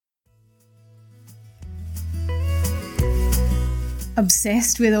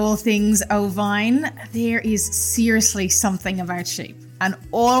obsessed with all things ovine, there is seriously something about sheep and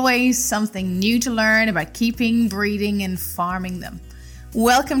always something new to learn about keeping, breeding and farming them.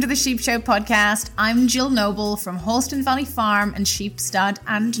 Welcome to the Sheep Show podcast. I'm Jill Noble from Holston Valley Farm and Sheep Stud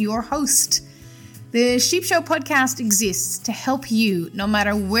and your host. The Sheep Show podcast exists to help you, no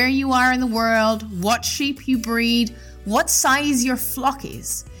matter where you are in the world, what sheep you breed, what size your flock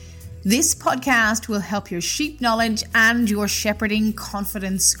is. This podcast will help your sheep knowledge and your shepherding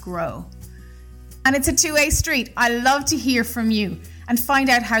confidence grow. And it's a two-way street. I love to hear from you and find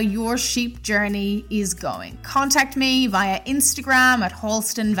out how your sheep journey is going. Contact me via Instagram at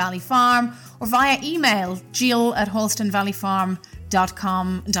Holston Valley Farm or via email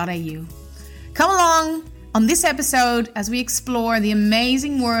jill@holstonvalleyfarm.com.au. Come along on this episode as we explore the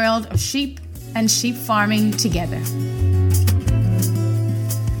amazing world of sheep and sheep farming together.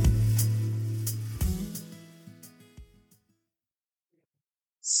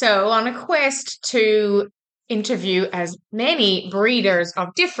 So, on a quest to interview as many breeders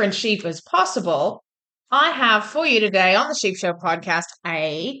of different sheep as possible, I have for you today on the Sheep Show podcast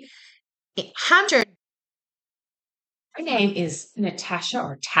a Hampshire. Her name is Natasha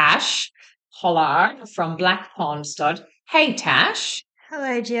or Tash Pollard from Blackpond Stud. Hey, Tash.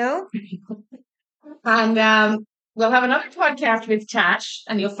 Hello, Jill. And we'll have another podcast with Tash,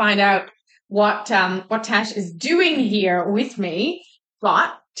 and you'll find out what Tash is doing here with me.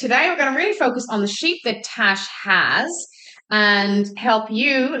 But today we're going to really focus on the sheep that Tash has and help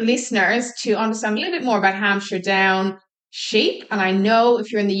you listeners to understand a little bit more about Hampshire Down sheep. And I know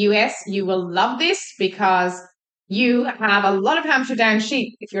if you're in the US, you will love this because you have a lot of Hampshire Down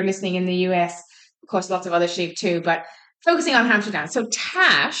sheep if you're listening in the US. Of course, lots of other sheep too, but focusing on Hampshire Down. So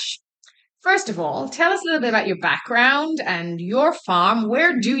Tash, first of all, tell us a little bit about your background and your farm.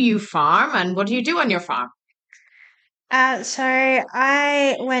 Where do you farm and what do you do on your farm? So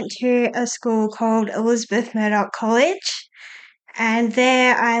I went to a school called Elizabeth Murdoch College, and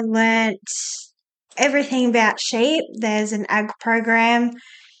there I learnt everything about sheep. There's an ag program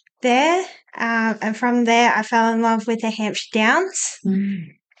there, and from there I fell in love with the Hampshire Downs.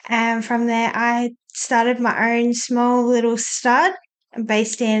 And from there I started my own small little stud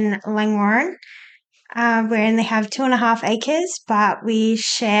based in Langwarrin. We only have 2.5 acres, but we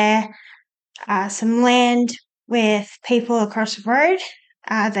share some land with people across the road.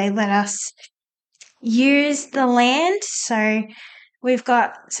 They let us use the land. So we've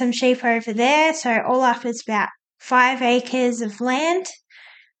got some sheep over there. So all up it's about 5 acres of land.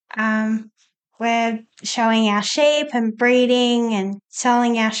 We're showing our sheep and breeding and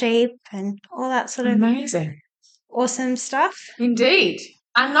selling our sheep and all that sort of amazing, awesome stuff. Indeed.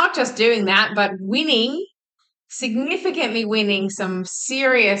 And not just doing that, but significantly winning some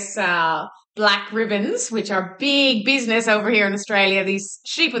serious black ribbons, which are big business over here in Australia, these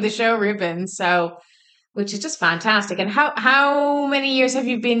sheep of the show ribbons. So, which is just fantastic. And how many years have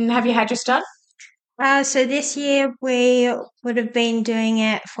you had your stud? So this year we would have been doing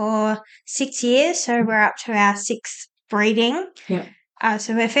it for 6 years. So we're up to our 6th breeding. Yeah.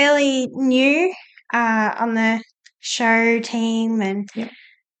 So we're fairly new on the show team and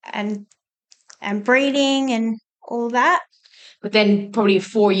breeding and all that. But then probably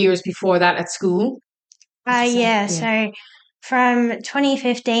 4 years before that at school. Yeah. So from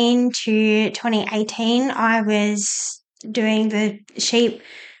 2015 to 2018, I was doing the sheep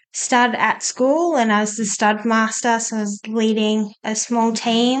stud at school and I was the stud master. So I was leading a small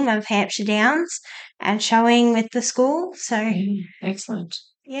team of Hampshire Downs and showing with the school. So excellent.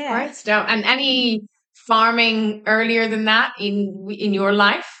 Yeah. Great stuff. And any farming earlier than that in your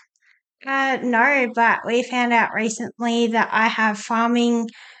life? No, but we found out recently that I have farming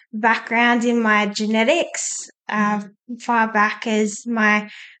background in my genetics, far back as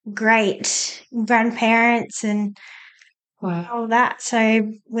my great grandparents and all that.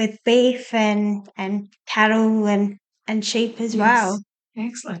 So with beef and cattle and sheep as well.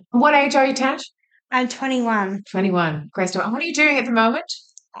 Excellent. What age are you, Tash? I'm 21. 21. Great stuff. And what are you doing at the moment?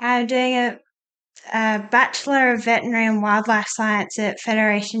 I'm doing a Bachelor of Veterinary and Wildlife Science at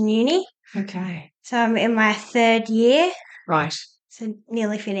Federation Uni. Okay. So I'm in my 3rd year. Right. So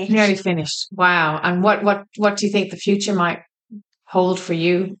nearly finished. Nearly finished. Wow. And what do you think the future might hold for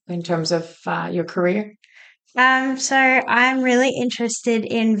you in terms of your career? So I'm really interested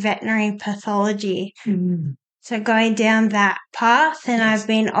in veterinary pathology. So going down that path, and I've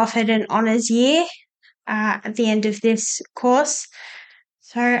been offered an honours year at the end of this course.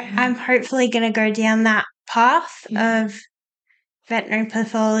 So I'm hopefully going to go down that path of veterinary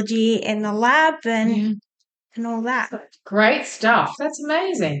pathology in the lab and all that. Great stuff. That's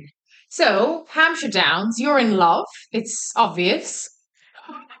amazing. So, Hampshire Downs, you're in love. It's obvious.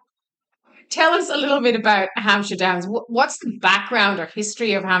 Tell us a little bit about Hampshire Downs. What's the background or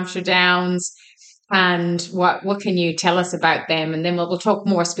history of Hampshire Downs, and what can you tell us about them? And then we'll talk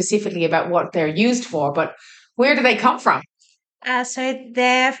more specifically about what they're used for. But where do they come from? So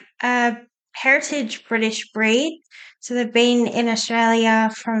they're a heritage British breed. So they've been in Australia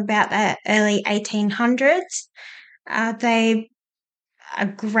from about the early 1800s. They are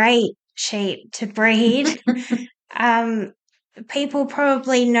great sheep to breed. People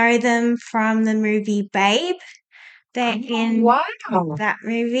probably know them from the movie Babe. They're in that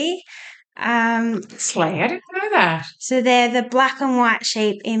movie. Slay, I didn't know that. So they're the black and white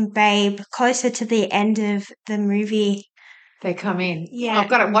sheep in Babe, closer to the end of the movie. They come in. Yeah. I've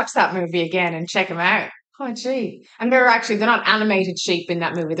got to watch that movie again and check them out. Oh, gee. And they're not animated sheep in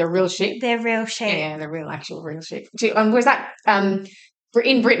that movie. They're real sheep. They're real sheep. Yeah, they're real sheep. And was that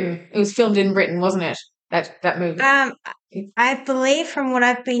in Britain? It was filmed in Britain, wasn't it? That movie. I believe from what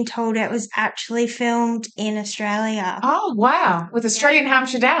I've been told, it was actually filmed in Australia. Oh, wow. With Australian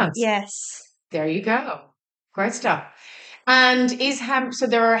Hampshire Downs. Yes. There you go. Great stuff. And so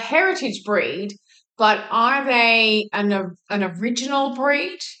they're a heritage breed, but are they an original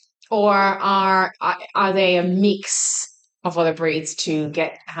breed, or are they a mix of other breeds to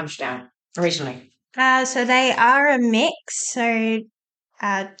get Hampshire Down originally? So they are a mix. So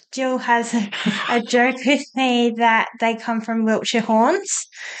Jill has a joke with me that they come from Wiltshire Horns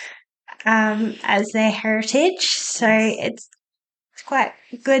as their heritage. So it's quite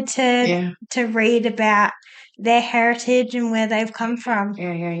good to read about their heritage and where they've come from.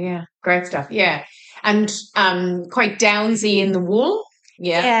 Yeah. Great stuff. Yeah. And quite downsy in the wool.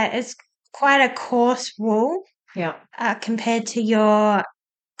 Yeah. Yeah, it's quite a coarse wool. Yeah. Compared to your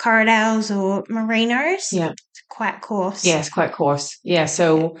Corriedales or Merinos. Yeah. It's quite coarse. Yeah, it's quite coarse. Yeah.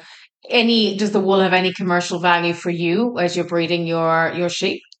 So does the wool have any commercial value for you as you're breeding your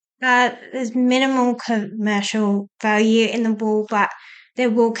sheep? There's minimal commercial value in the wool, but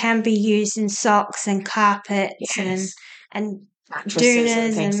their wool can be used in socks and carpets and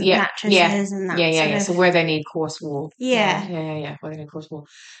mattresses and mattresses and that. Yeah. So where they need coarse wool. Yeah. Where they need coarse wool.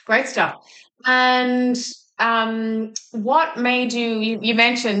 Great stuff. And what made you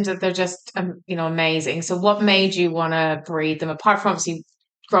mentioned that they're just amazing. So what made you want to breed them, apart from obviously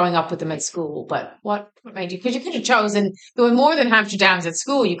growing up with them at school? But what made you, because you could have chosen, there were more than Hampshire Downs at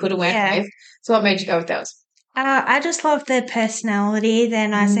school you could have went with. So what made you go with those? I just love their personality. They're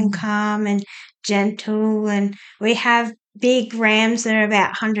nice and calm and gentle, and we have big rams that are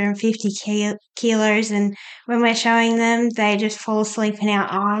about 150 kilos, and when we're showing them, they just fall asleep in our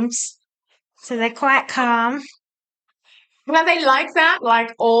arms. So they're quite calm. Well, they like that,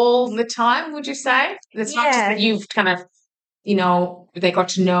 like all the time, would you say? It's not just that you've kind of, they got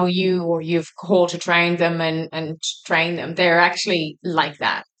to know you, or you've called to train them and train them. They're actually like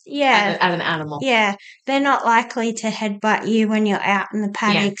that. Yeah. As an animal. Yeah. They're not likely to headbutt you when you're out in the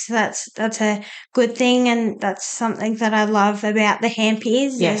paddock. So that's a good thing, and that's something that I love about the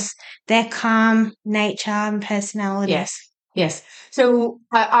Hampies is their calm nature and personality. Yes. So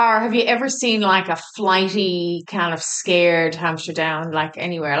have you ever seen like a flighty, kind of scared Hampshire Down, like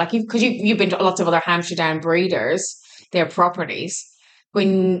anywhere? Like because you've been to lots of other Hampshire Down breeders, their properties.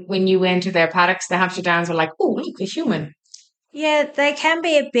 When you enter their paddocks, the Hampshire Downs are like, oh, look, a human. Yeah, they can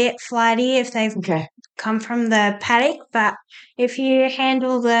be a bit flighty if they've come from the paddock, but if you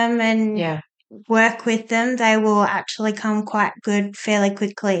handle them and work with them, they will actually come quite good fairly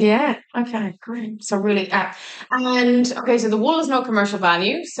quickly. Yeah, okay, great. So really, so the wool has no commercial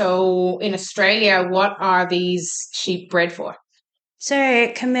value. So in Australia, what are these sheep bred for? So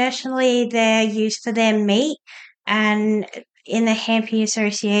commercially, they're used for their meat, and in the Hampie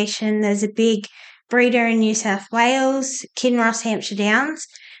Association, there's a big breeder in New South Wales, Kinross Hampshire Downs,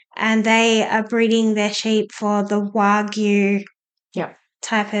 and they are breeding their sheep for the Wagyu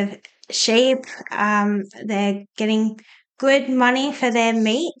type of sheep. They're getting good money for their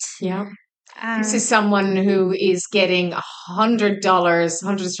meat. Yeah. This is someone who is getting $100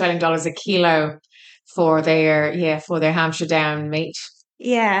 Australian dollars a kilo for their Hampshire Down meat.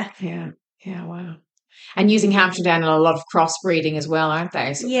 Yeah. Yeah, wow. And using Hampshire Down in a lot of crossbreeding as well, aren't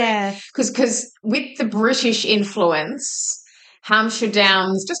they? So because with the British influence, Hampshire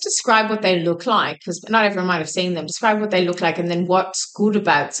Downs, just describe what they look like, because not everyone might have seen them. Describe what they look like, and then what's good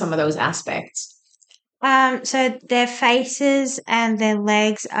about some of those aspects. So their faces and their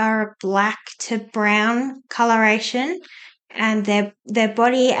legs are black to brown coloration, and their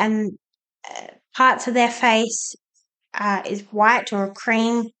body and parts of their face is white or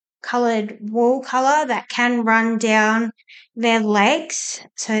cream coloured wool colour that can run down their legs.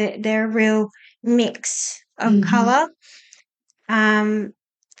 So they're a real mix of colour.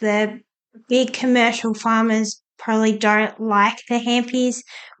 The big commercial farmers probably don't like the Hampies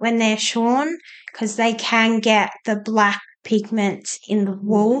when they're shorn because they can get the black pigments in the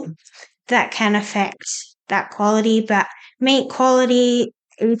wool that can affect that quality. But meat quality,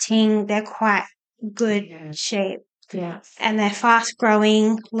 eating, they're quite good sheep. Yeah. And they're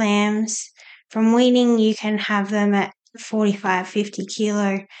fast-growing lambs. From weaning, you can have them at 45, 50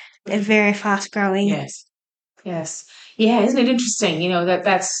 kilo. They're very fast-growing. Yes. Yeah, isn't it interesting,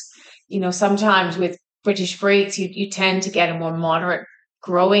 that's, sometimes with British breeds, you tend to get a more moderate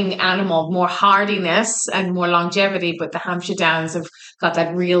growing animal, more hardiness and more longevity, but the Hampshire Downs have got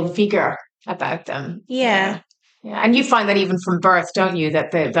that real vigor about them. Yeah. Yeah. And you find that even from birth, don't you, that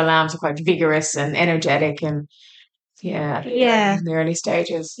the lambs are quite vigorous and energetic and in the early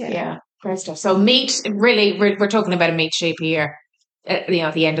stages. Yeah. Great stuff. So meat, really, we're talking about a meat sheep here. At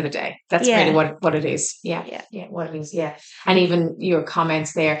the end of the day, that's really what it is. What it is. And even your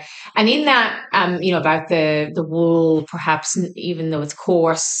comments there, and in that, about the wool, perhaps even though it's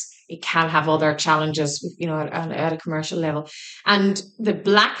coarse, it can have other challenges, at a commercial level. And the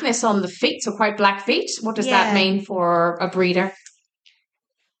blackness on the feet, so quite black feet. What does that mean for a breeder?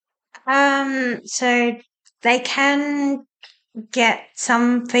 So they can get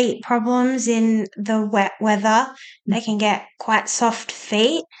some feet problems in the wet weather. They can get quite soft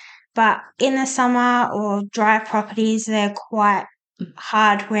feet, but in the summer or dry properties, they're quite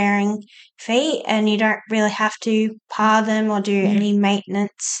hard wearing feet and you don't really have to par them or do any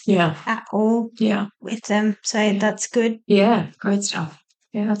maintenance at all with them. So that's good. Yeah, great stuff.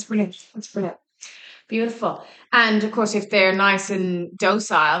 Yeah, that's brilliant. Beautiful. And of course, if they're nice and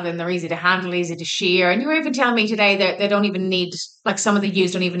docile, then they're easy to handle, easy to shear. And you were even telling me today that they don't even need, like some of the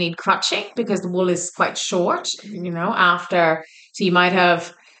ewes don't even need crutching because the wool is quite short, after. So you might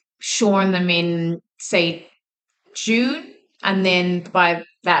have shorn them in, say, June, and then by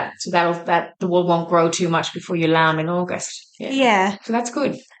that, so that the wool won't grow too much before you lamb in August. Yeah. So that's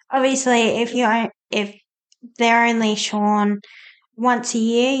good. Obviously, if they're only shorn once a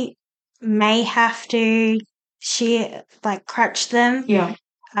year, may have to shear, like crutch them. Yeah.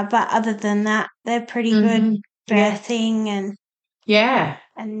 But other than that, they're pretty good birthing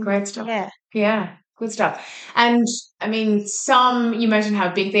and great stuff. Yeah. Good stuff. And I mean, some, you mentioned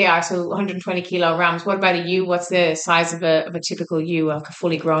how big they are, so 120 kilo rams. What about a ewe? What's the size of a typical ewe, like a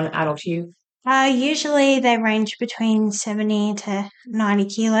fully grown adult ewe? Usually they range between 70 to 90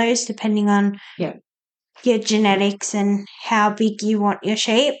 kilos, depending on your genetics and how big you want your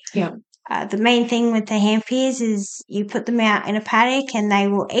sheep. Yeah. The main thing with the Hampies is you put them out in a paddock and they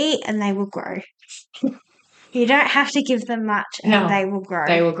will eat and they will grow. You don't have to give them much and they will grow.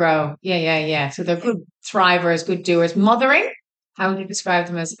 They will grow. Yeah. So they're good thrivers, good doers. Mothering? How would you describe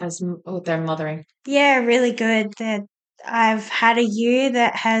them as their mothering? Yeah, really good. I've had a ewe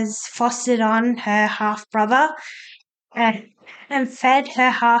that has fostered on her half-brother and fed her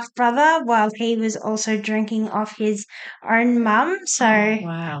half-brother while he was also drinking off his own mum. So,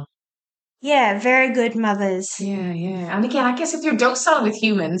 wow. Yeah, very good mothers. Yeah. And again, I guess if you're docile with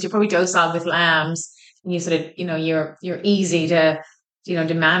humans, you're probably docile with lambs. And you sort of, you're easy to,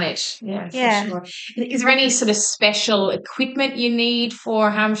 to manage. Yeah, for sure. Is there any sort of special equipment you need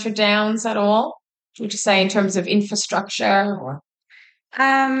for Hampshire Downs at all? Would you say in terms of infrastructure or?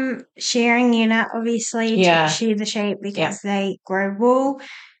 Shearing unit, obviously, to shear the sheep because they grow wool.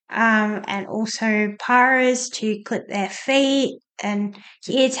 And also paras to clip their feet and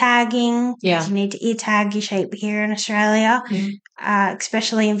ear tagging. Yeah. You need to ear tag your sheep here in Australia,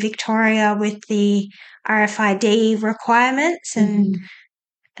 especially in Victoria with the RFID requirements and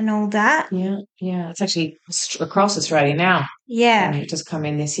all that. Yeah. It's actually across Australia now. Yeah. It just come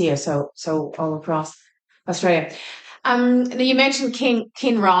in this year, so all across Australia. You mentioned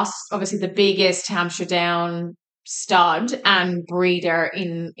Kinross, obviously the biggest Hampshire Down stud and breeder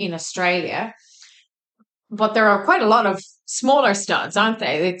in Australia. But there are quite a lot of smaller studs, aren't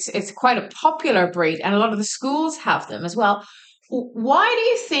they? It's quite a popular breed, and a lot of the schools have them as well. Why do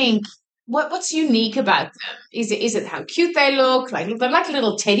you think? What's unique about them? Is it how cute they look? Like they're like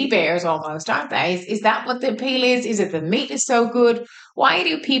little teddy bears almost, aren't they? Is that what the appeal is? Is it the meat is so good? Why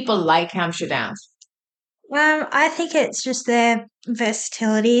do people like Hampshire Downs? I think it's just their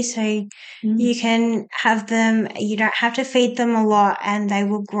versatility. So you can have them, you don't have to feed them a lot and they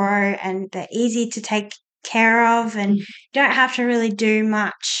will grow and they're easy to take care of and you don't have to really do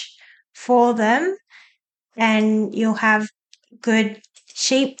much for them and you'll have good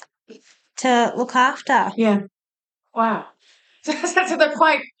sheep to look after. Yeah. Wow. So they're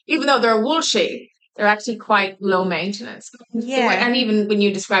quite even though they're wool sheep, they're actually quite low maintenance. Yeah. And even when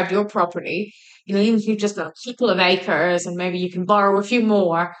you described your property, even if you've just got a couple of acres and maybe you can borrow a few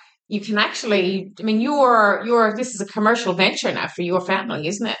more, you can actually, I mean, this is a commercial venture now for your family,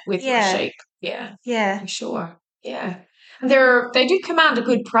 isn't it? With your Yeah. sheep. Yeah, Yeah. for sure. Yeah. And they do command a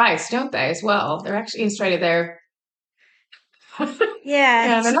good price, don't they, as well? They're actually in Australia, Yeah.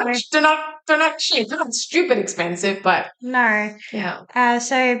 yeah, So, they're not cheap. They're not stupid expensive, but no. yeah.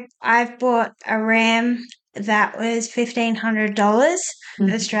 So I've bought a ram that was $1,500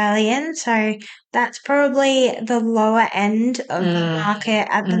 Mhm. Australian. So that's probably the lower end of the market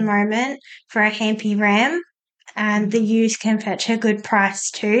at the moment for a Hampie ram. And the ewes can fetch a good price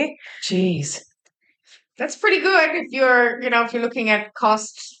too. Jeez. That's pretty good if you're looking at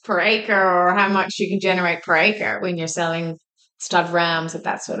cost per acre or how much you can generate per acre when you're selling stud rams at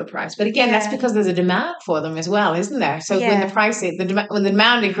that sort of price. But again, that's because there's a demand for them as well, isn't there? So when the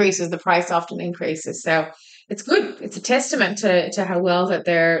demand increases, the price often increases. So it's good. It's a testament to how well that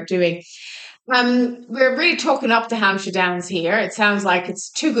they're doing. We're really talking up the Hampshire Downs here. It sounds like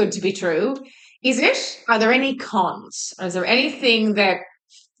it's too good to be true. Is it? Are there any cons? Is there anything that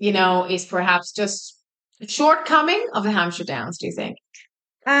is perhaps just a shortcoming of the Hampshire Downs, do you think?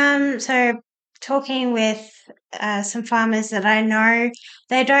 So talking with some farmers that I know,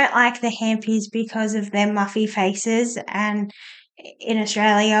 they don't like the Hampies because of their muffy faces. And in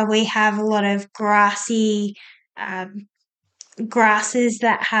Australia, we have a lot of grassy grasses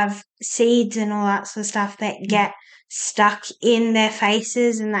that have seeds and all that sort of stuff that get stuck in their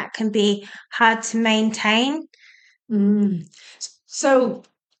faces, and that can be hard to maintain. So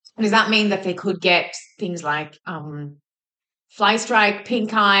does that mean that they could get things like fly strike,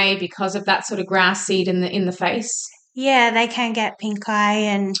 pink eye because of that sort of grass seed in the face? Yeah, they can get pink eye,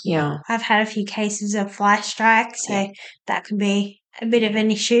 and Yeah. I've had a few cases of fly strike, so that can be a bit of an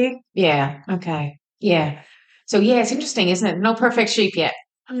issue. Yeah. Okay. Yeah. So yeah, it's interesting, isn't it? No perfect sheep yet.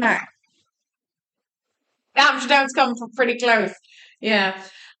 No. Hampshire Downs come from pretty close. Yeah.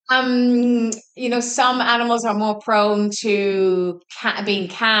 Some animals are more prone to being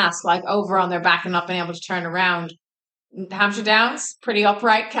cast, like over on their back and not being able to turn around. Hampshire Downs, pretty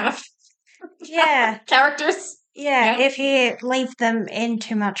upright kind of characters. Yeah, if you leave them in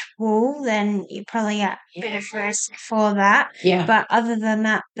too much wool, then you probably get a bit of risk for that. Yeah. But other than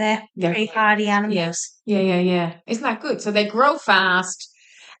that, they're pretty hardy animals. Yeah. Isn't that good? So they grow fast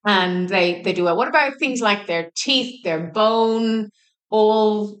and they do well. What about things like their teeth, their bone,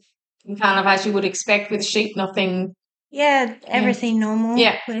 all kind of as you would expect with sheep, nothing? Yeah, everything normal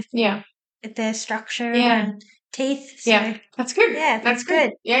with their structure and teeth. So, yeah, that's good. Yeah, that's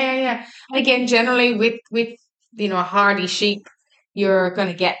good. Yeah. And again, generally with hardy sheep, you're going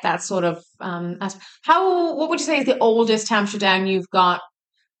to get that sort of what would you say is the oldest Hampshire Down you've got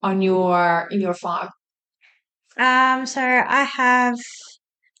in your farm? So I have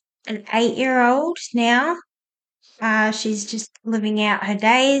an 8-year-old now. She's just living out her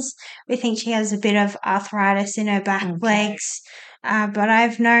days. We think she has a bit of arthritis in her back legs. But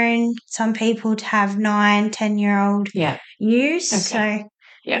I've known some people to have 9, 10-year-old ewes. Okay.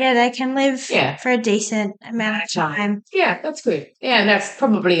 So they can live for a decent amount of time. Yeah, that's good. Yeah, and that's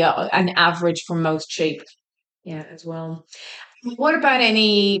probably an average for most sheep. Yeah, as well. What about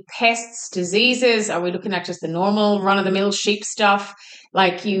any pests, diseases? Are we looking at just the normal run-of-the-mill sheep stuff?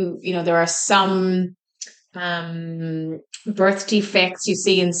 Like there are some birth defects you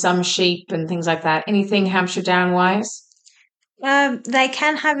see in some sheep and things like that. Anything Hampshire Down wise? They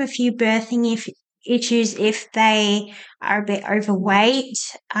can have a few birthing issues if they are a bit overweight.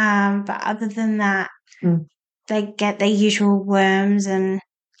 But other than that, they get their usual worms and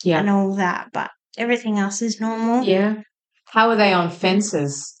all that. But everything else is normal. Yeah. How are they on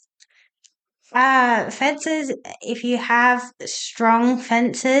fences? Fences, if you have strong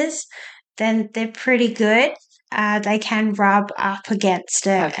fences, then they're pretty good. They can rub up against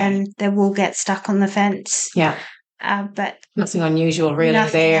it and they will get stuck on the fence. Yeah. But nothing unusual really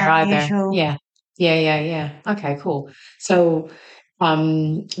there unusual. either. Yeah. Okay, cool. So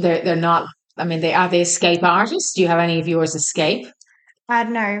they're not, I mean, are they escape artists? Do you have any of yours escape?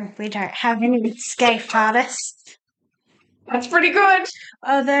 No, we don't have any escape artists. That's pretty good.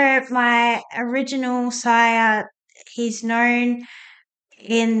 Although my original sire, he's known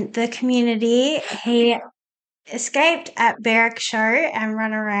in the community. He escaped at Berwick Show and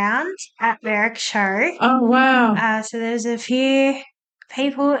run around at Berwick Show. Oh, wow. So there's a few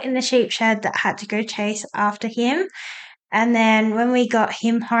people in the sheep shed that had to go chase after him. And then when we got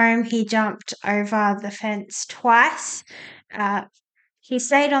him home, he jumped over the fence twice. He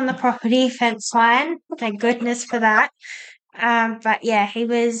stayed on the property fence line. Thank goodness for that. But yeah, he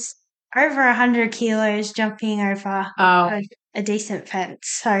was over 100 kilos jumping over Oh, a decent fence.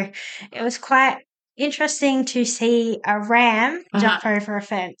 So it was quite interesting to see a ram jump over a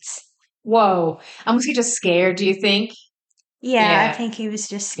fence. whoa. And was he just scared, do you think? Yeah, I Yeah. think he was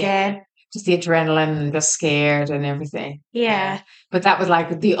just Yeah. scared. Just the adrenaline and the scared and everything. Yeah. Yeah, But that was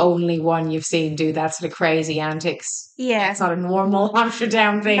like the only one you've seen do that sort of crazy antics. yeah. It's not a normal Hampshire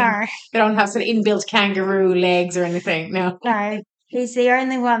Down thing. No, They don't have sort of inbuilt kangaroo legs or anything. No. no. He's the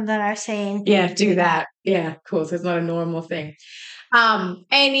only one that I've seen. Yeah, do that. Yeah, cool. So it's not a normal thing.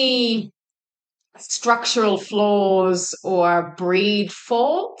 Any structural flaws or breed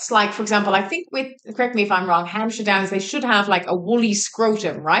faults? Like, for example, I think correct me if I'm wrong, Hampshire Downs, they should have like a woolly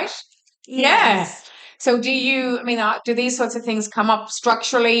scrotum, right? Yeah. Yes. So do these sorts of things come up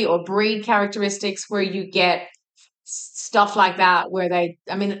structurally or breed characteristics where you get stuff like that where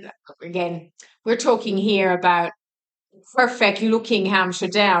again, we're talking here about perfect looking Hampshire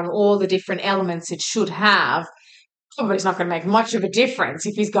Down, all the different elements it should have. But it's not going to make much of a difference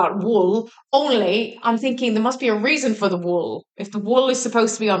if he's got wool. Only, I'm thinking there must be a reason for the wool. If the wool is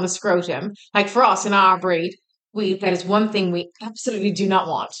supposed to be on the scrotum, like for us in our breed, that is one thing we absolutely do not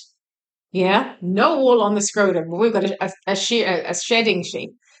want. Yeah, no wool on the scrotum. We've got a shedding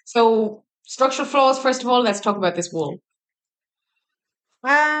sheep. So structural flaws. First of all, let's talk about this wool.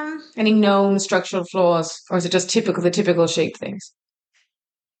 Um, Any known structural flaws, or is it just the typical sheep things?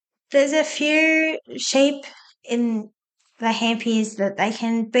 there's a few sheep in the Hampies that they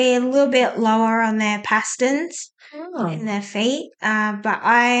can be a little bit lower on their pasterns in their feet. But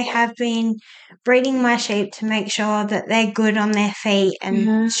I have been breeding my sheep to make sure that they're good on their feet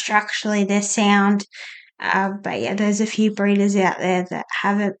and structurally they're sound. But yeah, there's a few breeders out there that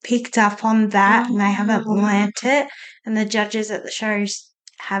haven't picked up on that and they haven't learnt it, and the judges at the shows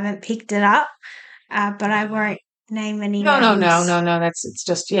haven't picked it up. But I won't name any names. No. It's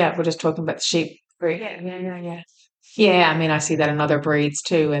just we're just talking about the sheep breed. Yeah. Yeah, I see that in other breeds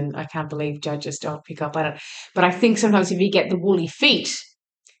too, and I can't believe judges don't pick up on it. But I think sometimes if you get the woolly feet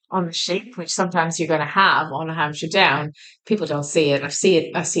on the sheep, which sometimes you're going to have on a Hampshire Down, people don't see it. I've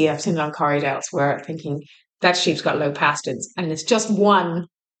seen it on Corriedales where I'm thinking that sheep's got low pasterns, and it's just one,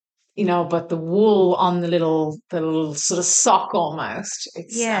 but the wool on the little sort of sock almost,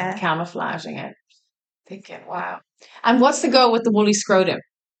 it's camouflaging it. Thinking, wow. And what's the go with the woolly scrotum?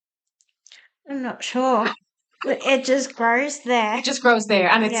 I'm not sure. It just grows there. It just grows there,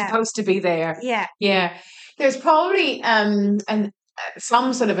 and it's supposed to be there. Yeah. Yeah. There's probably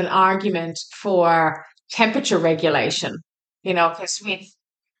some sort of an argument for temperature regulation, because with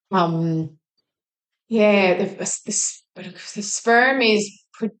the sperm is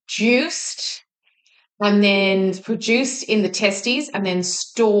produced in the testes and then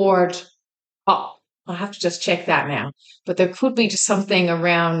stored up. I'll have to just check that now. But there could be just something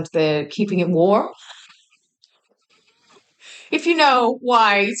around the keeping it warm. If you know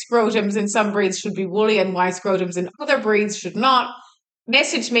why scrotums in some breeds should be woolly and why scrotums in other breeds should not,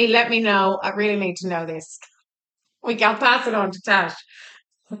 message me, let me know. I really need to know this. I'll pass it on to Tash.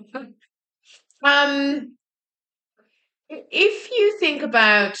 If you think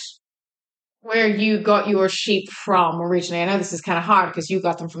about where you got your sheep from originally, I know this is kind of hard because you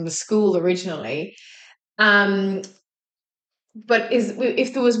got them from the school originally. But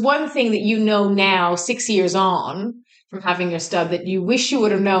if there was one thing that you know now, 6 years on from having your stud, that you wish you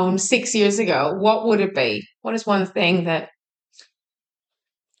would have known 6 years ago, what would it be? What is one thing that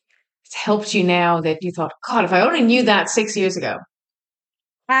has helped you now that you thought, God, if I only knew that 6 years ago?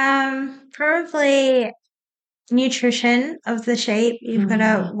 Probably nutrition of the sheep. You've got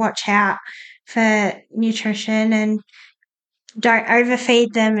to watch out for nutrition and don't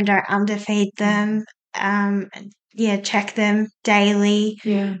overfeed them and don't underfeed them. Check them daily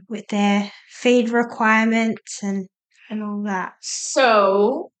with their feed requirements and all that.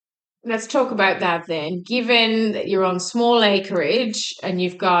 So let's talk about that then. Given that you're on small acreage and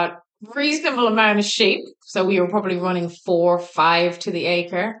you've got reasonable amount of sheep, so you're probably running 4 or 5 to the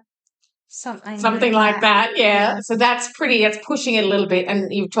acre. Something like that. Yeah. So that's pushing it a little bit.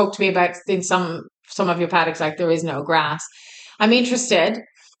 And you've talked to me about in some of your paddocks, like there is no grass. I'm interested.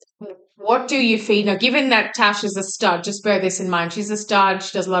 What do you feed? Now, given that Tash is a stud, just bear this in mind. She's a stud.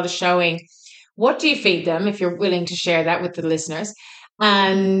 She does a lot of showing. What do you feed them, if you're willing to share that with the listeners?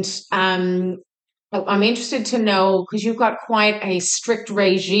 And I'm interested to know, because you've got quite a strict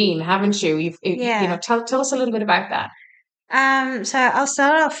regime, haven't you? Tell us a little bit about that. So I'll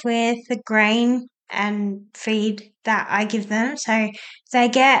start off with the grain and feed that I give them. So they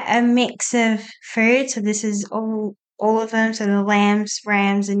get a mix of food. So this is all of them. So the lambs,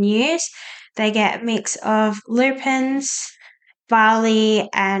 rams, and ewes. They get a mix of lupins, barley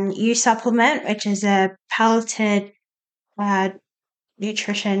and U supplement, which is a pelleted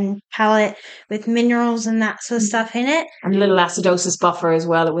nutrition pellet with minerals and that sort of stuff in it. And a little acidosis buffer as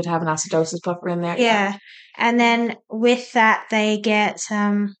well. It would have an acidosis buffer in there. Yeah. And then with that, they get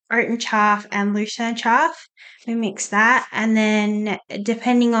some oat chaff and lucerne chaff. We mix that. And then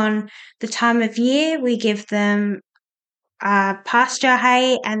depending on the time of year, we give them pasture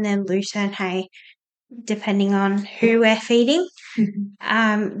hay and then lucerne hay, depending on who we're feeding.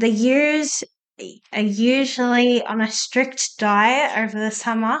 The ewes are usually on a strict diet over the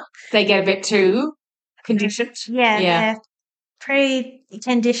summer. They get a bit too conditioned. Yeah. They're pretty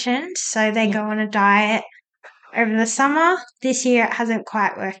conditioned, so they go on a diet over the summer. This year it hasn't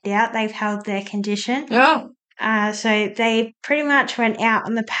quite worked out. They've held their condition. Oh. So they pretty much went out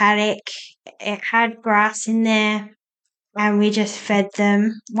on the paddock. It had grass in there, and we just fed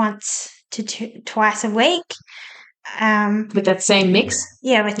them once to twice a week. With that same mix?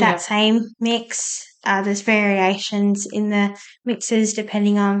 Yeah, with that same mix. There's variations in the mixes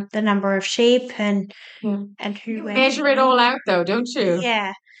depending on the number of sheep and who you measure it all out though, don't you?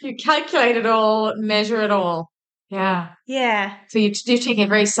 Yeah. You calculate it all, measure it all. Yeah. Yeah. So you're taking a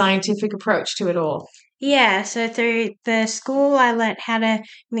very scientific approach to it all. Yeah. So through the school, I learnt how to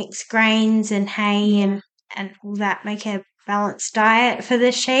mix grains and hay and all that, make a balanced diet for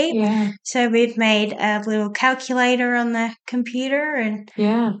the sheep. Yeah. So we've made a little calculator on the computer and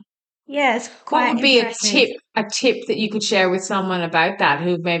it's quite What would be impressive. a tip that you could share with someone about that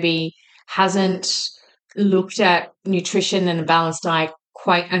who maybe hasn't looked at nutrition and a balanced diet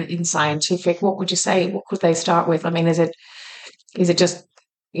quite in scientific? What would you say? What could they start with? I mean, is it just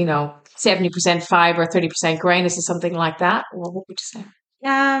 70% fiber, 30% grain? Is it something like that? Or what would you say?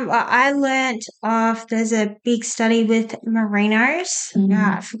 Well, I learnt there's a big study with merinos.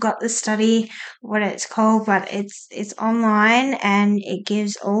 I forgot the study, what it's called, but it's online and it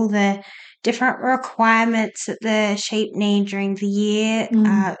gives all the different requirements that the sheep need during the year,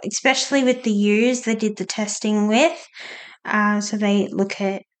 especially with the ewes they did the testing with. So they look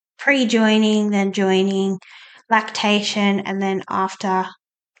at pre-joining, then joining, lactation, and then after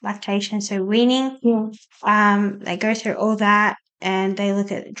lactation, so weaning. They go through all that. And they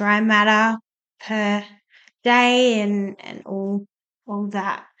look at dry matter per day and all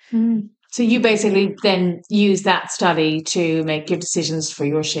that. So you basically then use that study to make your decisions for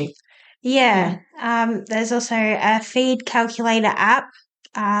your sheep. Yeah. There's also a feed calculator app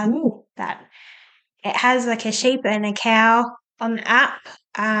that it has like a sheep and a cow on the app.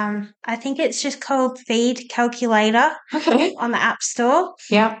 I think it's just called Feed Calculator on the App Store.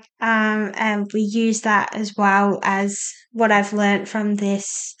 Yeah. And we use that as well as what I've learned from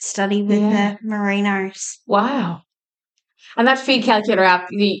this study with the merinos. Wow. And that feed calculator app,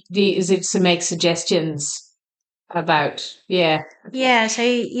 is it to make suggestions about, Yeah, so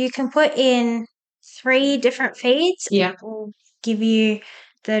you can put in 3 different feeds. Yeah. It will give you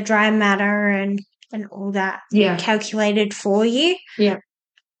the dry matter and all that calculated for you. Yeah.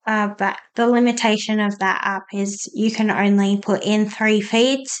 But the limitation of that app is you can only put in 3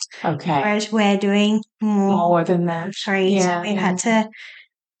 feeds. Okay. Whereas we're doing more than that. 3. Yeah, so we've had to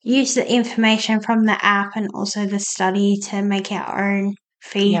use the information from the app and also the study to make our own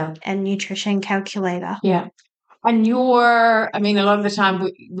feed and nutrition calculator. Yeah. And a lot of the time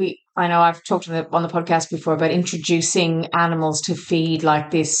I know I've talked on the podcast before about introducing animals to feed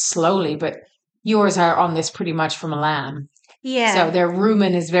like this slowly, but yours are on this pretty much from a lamb. Yeah. So their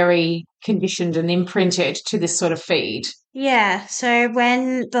rumen is very conditioned and imprinted to this sort of feed. Yeah. So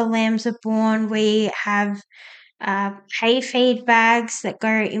when the lambs are born, we have hay feed bags that go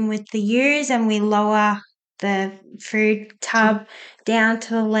in with the ewes and we lower the food tub down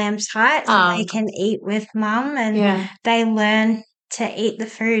to the lamb's height so they can eat with mum and they learn to eat the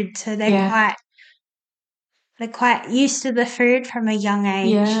food. So they're quite used to the food from a young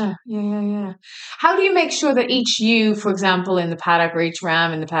age. Yeah. How do you make sure that each ewe, for example, in the paddock or each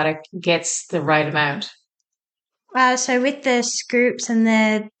ram in the paddock gets the right amount? So with the scoops and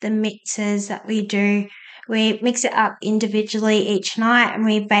the mixes that we do, we mix it up individually each night and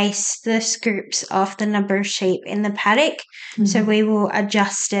we base the scoops off the number of sheep in the paddock. So we will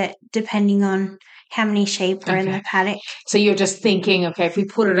adjust it depending on how many sheep are in the paddock. So you're just thinking, okay, if we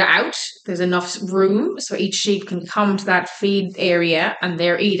put it out, there's enough room so each sheep can come to that feed area and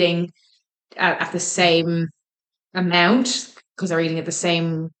they're eating at the same amount because they're eating at the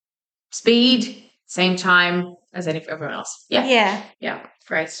same speed, same time as everyone else. Yeah.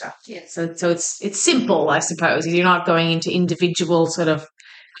 Great stuff. Yeah. So it's simple, I suppose. You're not going into individual sort of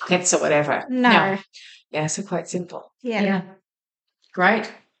pockets or whatever. No. Yeah. So quite simple. Yeah.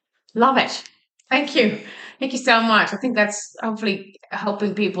 Great. Love it. Thank you. Thank you so much. I think that's hopefully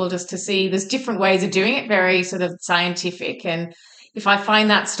helping people just to see there's different ways of doing it, very sort of scientific. And if I find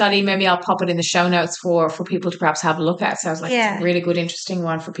that study, maybe I'll pop it in the show notes for people to perhaps have a look at. Sounds like it's a really good, interesting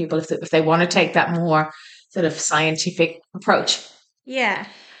one for people if they want to take that more sort of scientific approach. Yeah.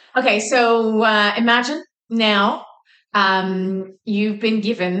 Okay, so imagine now you've been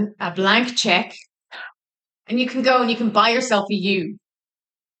given a blank check and you can go and you can buy yourself a ewe.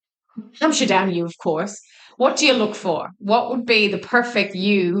 Hampshire Down ewe, of course. What do you look for? What would be the perfect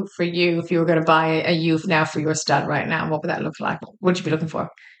ewe for you if you were going to buy a ewe now for your stud right now? What would that look like? What would you be looking for?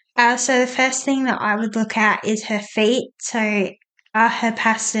 So the first thing that I would look at is her feet. So are her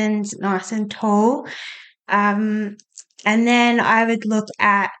pasterns nice and tall? And then I would look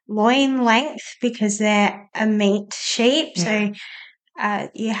at loin length because they're a meat sheep. Yeah. So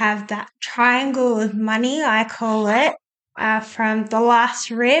you have that triangle of money, I call it, from the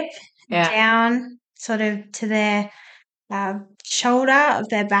last rib down sort of to their shoulder of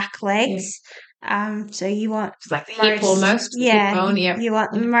their back legs. So you want it's like the hip almost. Yeah, bone, you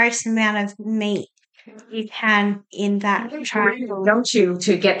want the most amount of meat you can in that triangle. Don't you,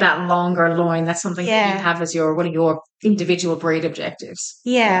 to get that longer loin? That's something that you have as one of your individual breed objectives.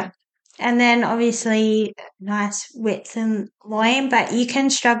 Yeah. And then obviously nice width and loin, but you can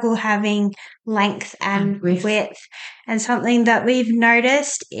struggle having length and width. And something that we've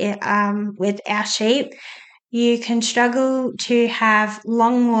noticed with our sheep, you can struggle to have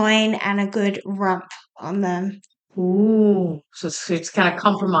long loin and a good rump on them. Ooh, so it's kind of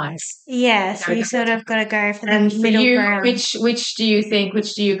compromise. Yeah, so you sort of got to go for the middle ground. Which do you think?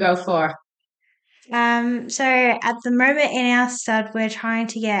 Which do you go for? So at the moment in our stud, we're trying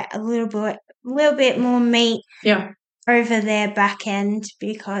to get a little bit more meat over their back end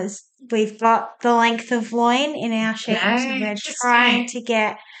because we've got the length of loin in our sheep. So we're trying to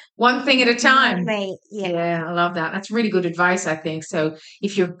get one thing at a time. Meat. Yeah, I love that. That's really good advice, I think. So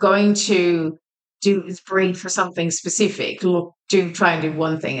if you're going to do this breed for something specific, try and do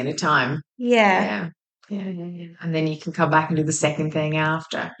one thing at a time. Yeah. And then you can come back and do the second thing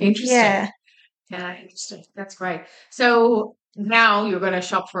after. Interesting. Yeah, interesting. That's great. So now you're going to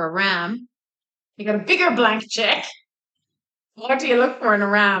shop for a ram. You got a bigger blank check. What do you look for in a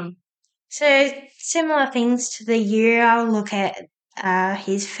ram? So similar things to the ewe. I'll look at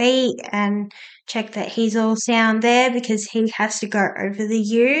his feet and check that he's all sound there because he has to go over the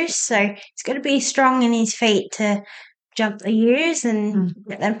ewes. So he's got to be strong in his feet to jump the ewes and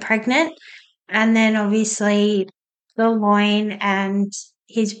get them pregnant. And then obviously the loin and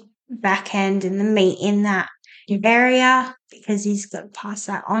his back end and the meat in that area because he's got to pass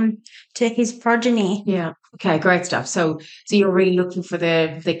that on to his progeny. Yeah. Okay, great stuff. So you're really looking for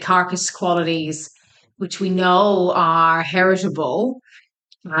the carcass qualities which we know are heritable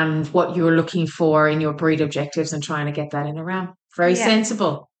and what you're looking for in your breed objectives and trying to get that in a ram. Very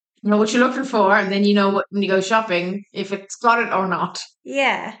sensible. You know what you're looking for and then you know what when you go shopping if it's got it or not.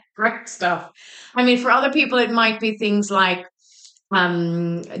 Yeah. Great stuff. I mean, for other people it might be things like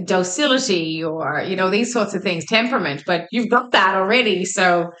docility or these sorts of things, temperament, but you've got that already,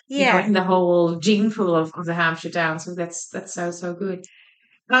 so in the whole gene pool of the Hampshire Down, so that's so good.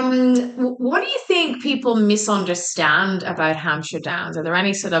 What do you think people misunderstand about Hampshire Downs? Are there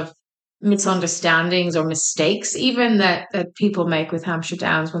any sort of misunderstandings or mistakes even that people make with Hampshire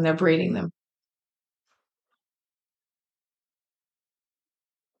Downs when they're breeding them?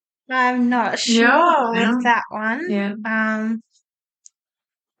 I'm not sure with that one.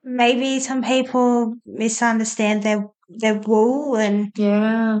 Maybe some people misunderstand their wool and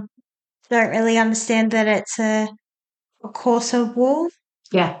don't really understand that it's a coarser wool.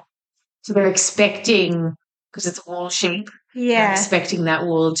 Yeah. So they're expecting, because it's a wool sheep, they're expecting that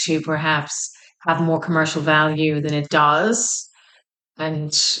wool to perhaps have more commercial value than it does. And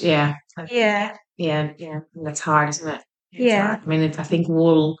that's hard, isn't it? It's hard. I mean, I think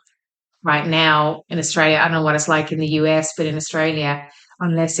wool right now in Australia, I don't know what it's like in the US, but in Australia,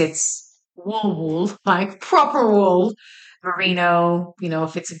 unless it's wool, like proper wool, merino,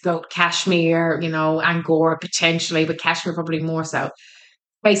 if it's a goat cashmere, Angora potentially, but cashmere probably more so.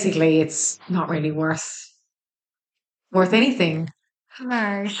 Basically, it's not really worth anything.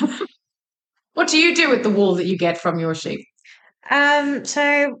 No. What do you do with the wool that you get from your sheep?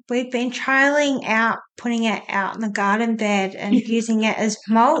 So we've been trialing out putting it out in the garden bed and using it as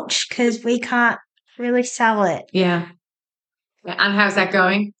mulch because we can't really sell it. Yeah. And how's that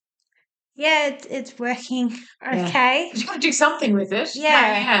going? Yeah, it's working okay. But you've got to do something with it.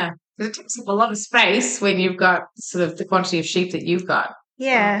 Yeah. Because it takes up a lot of space when you've got sort of the quantity of sheep that you've got.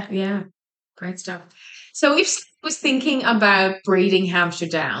 Yeah. Yeah. Great stuff. So we've seen was thinking about breeding Hampshire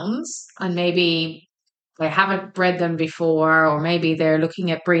Downs, and maybe they haven't bred them before, or maybe they're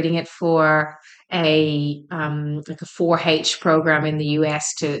looking at breeding it for a like a 4-H program in the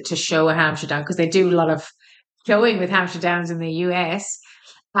US to show a Hampshire Down, because they do a lot of showing with Hampshire Downs in the US.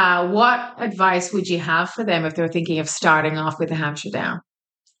 What advice would you have for them if they're thinking of starting off with a Hampshire Down?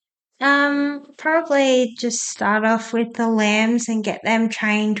 Probably just start off with the lambs and get them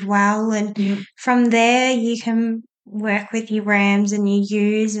trained well, and from there you can work with your rams and your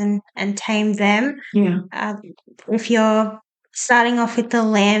ewes and tame them. If you're starting off with the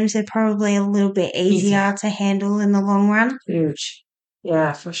lambs, they're probably a little bit easier to handle in the long run. Huge.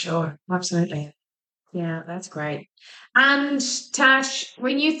 Yeah, for sure. Absolutely. Yeah, that's great. And Tash,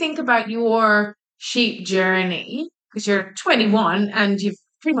 when you think about your sheep journey, because you're 21 and you've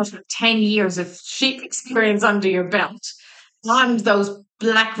pretty much got 10 years of sheep experience under your belt and those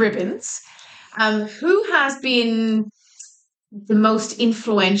black ribbons, who has been the most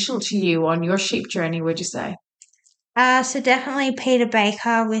influential to you on your sheep journey, would you say? So definitely Peter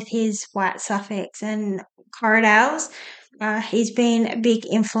Baker with his White Suffolks and Corridales. He's been a big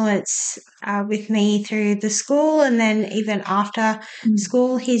influence with me through the school, and then even after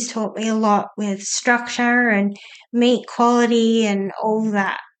school, he's taught me a lot with structure and meat quality and all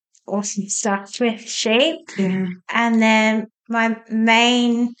that awesome stuff with sheep. And then my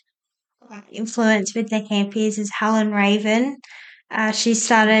main influence with the Hampies is Helen Raven. She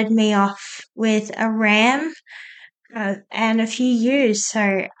started me off with a ram and a few ewes,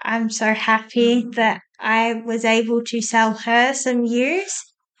 so I'm so happy that I was able to sell her some ewes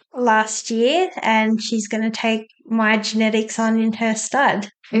last year, and she's going to take my genetics on in her stud.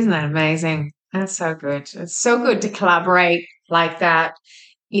 Isn't that amazing? That's so good. It's so good to collaborate like that,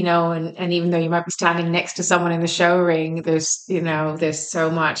 and even though you might be standing next to someone in the show ring, there's so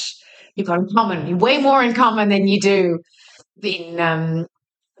much you've got in common, way more in common than you do in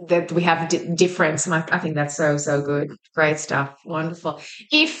that we have difference. And I think that's so good. Great stuff. Wonderful.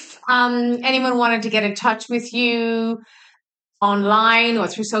 If anyone wanted to get in touch with you online or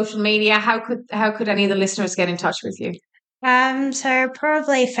through social media, how could any of the listeners get in touch with you? So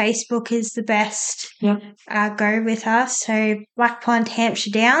probably Facebook is the best. Go with us. So Blackpond Hampshire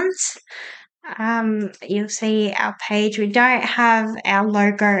Downs. You'll see our page. We don't have our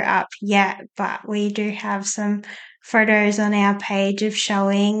logo up yet, but we do have some photos on our page of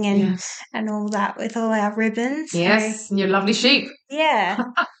showing and all that with all our ribbons. Yes, and your lovely sheep. Yeah.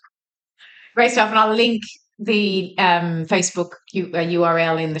 Great stuff. And I'll link the Facebook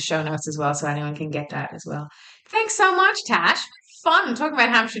URL in the show notes as well, so anyone can get that as well. Thanks so much, Tash. Fun talking about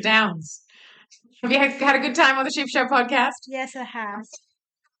Hampshire Downs. Have you had a good time on the Sheep Show podcast? Yes, I have.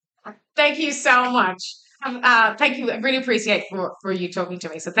 Thank you so much. Thank you. I really appreciate for you talking to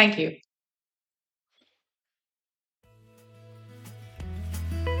me. So thank you.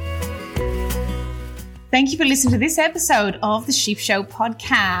 Thank you for listening to this episode of the Sheep Show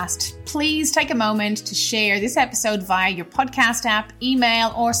podcast. Please take a moment to share this episode via your podcast app,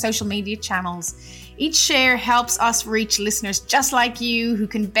 email, or social media channels. Each share helps us reach listeners just like you who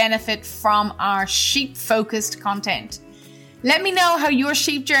can benefit from our sheep-focused content. Let me know how your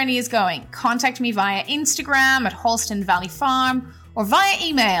sheep journey is going. Contact me via Instagram at Holston Valley Farm or via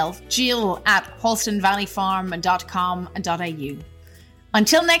email jill@holstonvalleyfarm.com.au.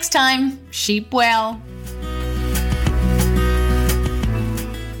 Until next time, sheep well.